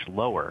taxes much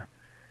lower.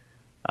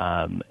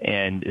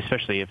 And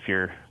especially if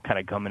you're kind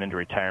of coming into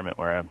retirement,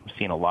 where I'm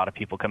seeing a lot of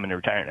people come into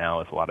retirement now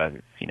with a lot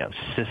of,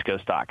 Cisco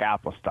stock,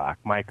 Apple stock,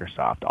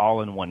 Microsoft,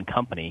 all in one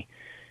company.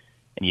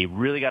 And you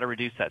really got to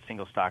reduce that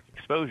single stock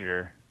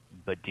exposure,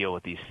 but deal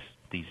with these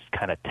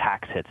kind of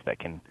tax hits that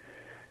can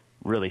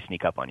really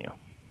sneak up on you.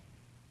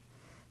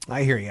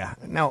 I hear you.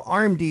 Now,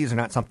 RMDs are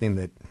not something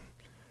that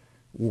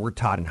we're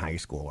taught in high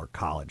school or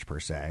college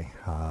per se.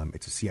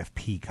 It's a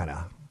CFP kind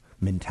of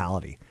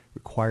mentality,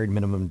 required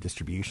minimum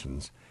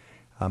distributions.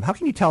 How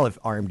can you tell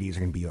if RMDs are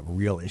going to be a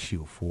real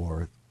issue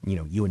for,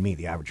 you and me,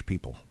 the average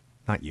people?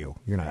 Not you.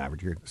 You're not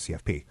average. You're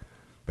CFP.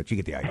 But you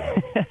get the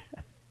idea.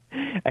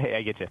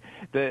 I get you.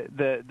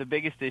 The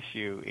biggest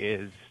issue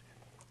is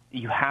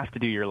you have to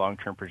do your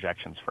long-term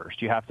projections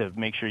first. You have to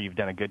make sure you've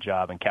done a good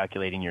job in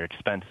calculating your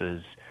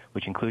expenses,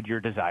 which include your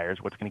desires,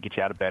 what's going to get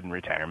you out of bed in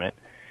retirement,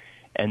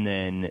 and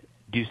then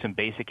do some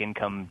basic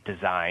income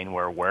design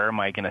where am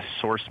I going to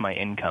source my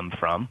income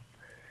from,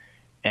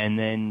 and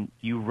then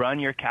you run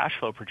your cash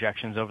flow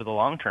projections over the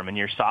long term, and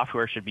your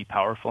software should be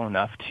powerful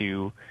enough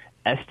to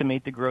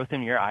estimate the growth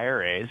in your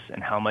IRAs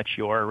and how much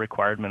your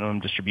required minimum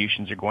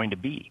distributions are going to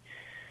be.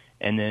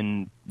 And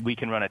then we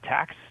can run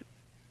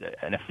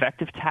an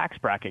effective tax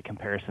bracket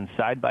comparison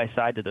side by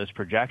side to those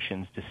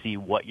projections to see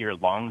what your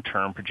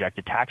long-term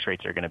projected tax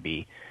rates are going to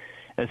be.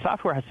 And the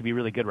software has to be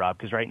really good, Rob,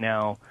 because right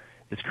now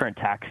this current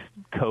tax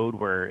code,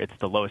 where it's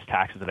the lowest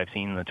taxes that I've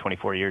seen in the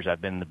 24 years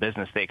I've been in the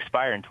business, they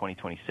expire in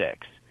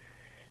 2026.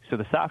 So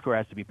the software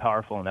has to be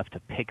powerful enough to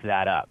pick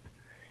that up.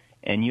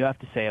 And you have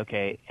to say,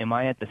 okay, am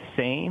I at the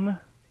same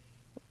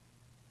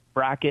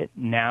bracket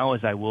now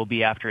as I will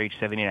be after age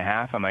 70 and a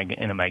half? Am I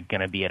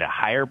going to be at a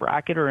higher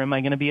bracket, or am I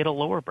going to be at a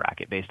lower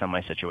bracket based on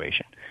my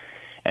situation?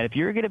 And if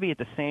you're going to be at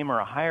the same or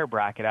a higher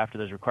bracket after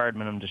those required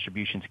minimum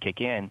distributions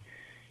kick in,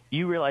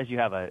 you realize you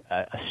have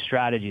a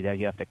strategy that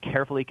you have to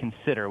carefully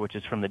consider, which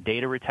is from the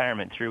date of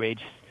retirement through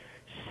age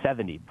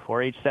 70,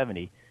 before age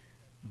 70,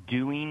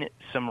 doing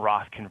some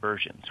Roth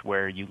conversions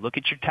where you look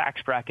at your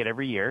tax bracket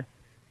every year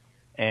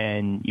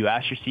and you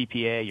ask your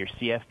CPA, your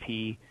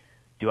CFP,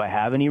 do I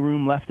have any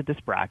room left at this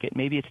bracket?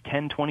 Maybe it's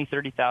 $10,000,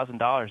 $20,000,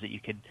 $30,000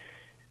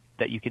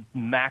 that you could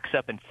max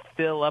up and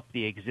fill up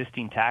the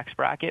existing tax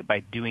bracket by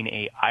doing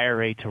a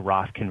IRA to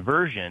Roth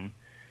conversion.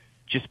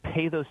 Just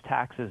pay those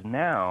taxes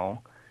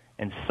now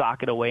and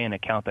sock it away in an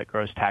account that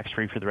grows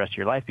tax-free for the rest of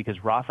your life,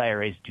 because Roth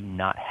IRAs do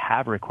not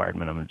have required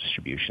minimum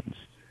distributions.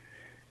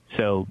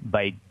 So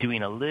by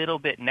doing a little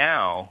bit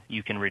now,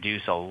 you can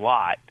reduce a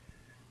lot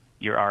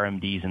your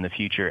RMDs in the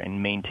future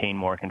and maintain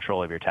more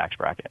control of your tax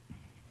bracket.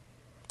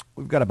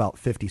 We've got about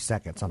 50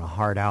 seconds on a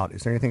hard out.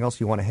 Is there anything else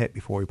you want to hit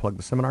before we plug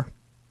the seminar?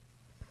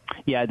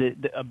 Yeah,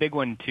 a big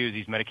one, too, is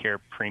these Medicare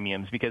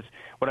premiums, because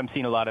what I'm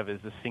seeing a lot of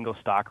is the single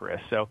stock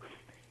risk. So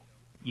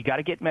you got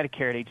to get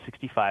Medicare at age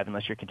 65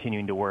 unless you're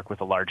continuing to work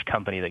with a large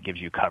company that gives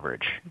you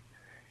coverage.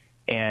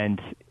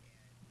 And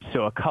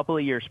so a couple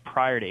of years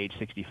prior to age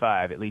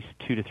 65, at least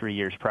 2 to 3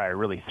 years prior,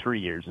 really 3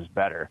 years is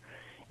better,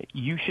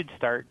 you should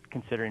start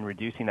considering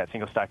reducing that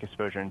single stock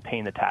exposure and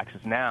paying the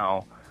taxes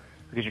now,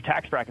 because your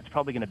tax bracket's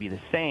probably going to be the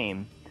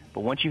same.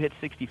 But once you hit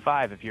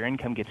 65, if your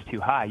income gets too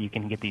high, you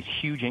can get these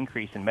huge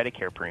increase in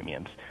Medicare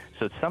premiums.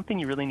 So it's something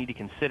you really need to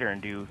consider and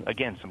do,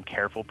 again, some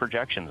careful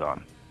projections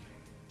on.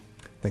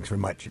 Thanks very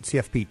much. It's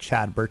CFP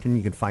Chad Burton.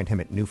 You can find him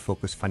at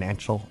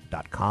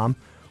newfocusfinancial.com.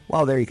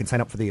 While there, you can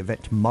sign up for the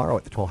event tomorrow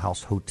at the Toll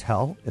House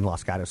Hotel in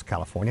Los Gatos,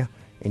 California.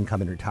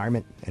 Income and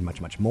retirement and much,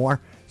 much more.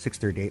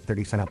 6:30 to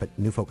 8:30. Sign up at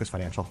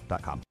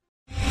newfocusfinancial.com.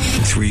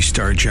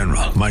 3-star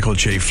General Michael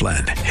J.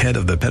 Flynn, head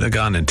of the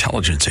Pentagon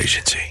Intelligence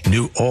Agency,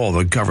 knew all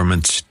the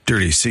government's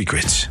dirty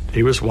secrets.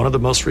 He was one of the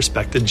most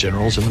respected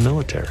generals in the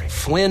military.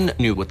 Flynn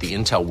knew what the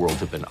intel world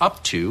had been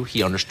up to.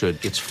 He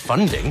understood its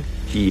funding.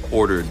 He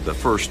ordered the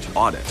first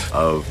audit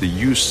of the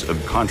use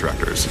of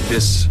contractors.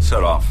 This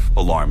set off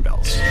alarm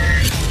bells.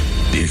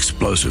 The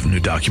explosive new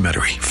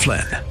documentary,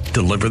 Flynn,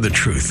 Deliver the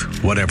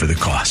Truth, Whatever the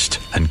Cost,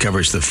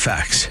 uncovers the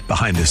facts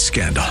behind this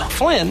scandal.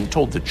 Flynn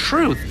told the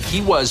truth.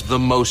 He was the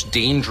most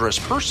dangerous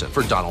person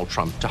for Donald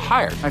Trump to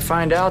hire. I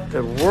find out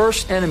the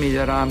worst enemy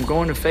that I'm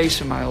going to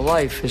face in my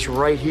life is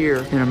right here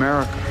in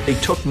America. They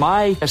took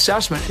my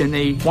assessment and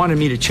they wanted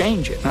me to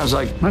change it. And I was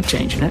like, I'm not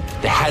changing it.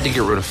 They had to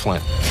get rid of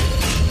Flynn.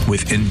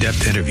 With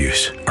in-depth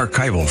interviews,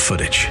 archival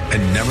footage,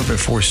 and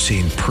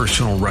never-before-seen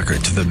personal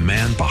records of the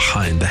man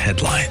behind the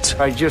headlines.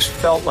 I just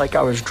felt like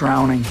I was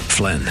drowning.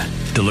 Flynn,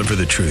 Deliver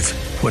the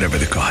Truth, Whatever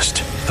the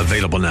Cost.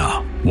 Available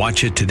now.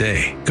 Watch it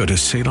today. Go to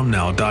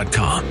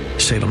salemnow.com.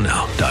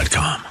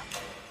 salemnow.com.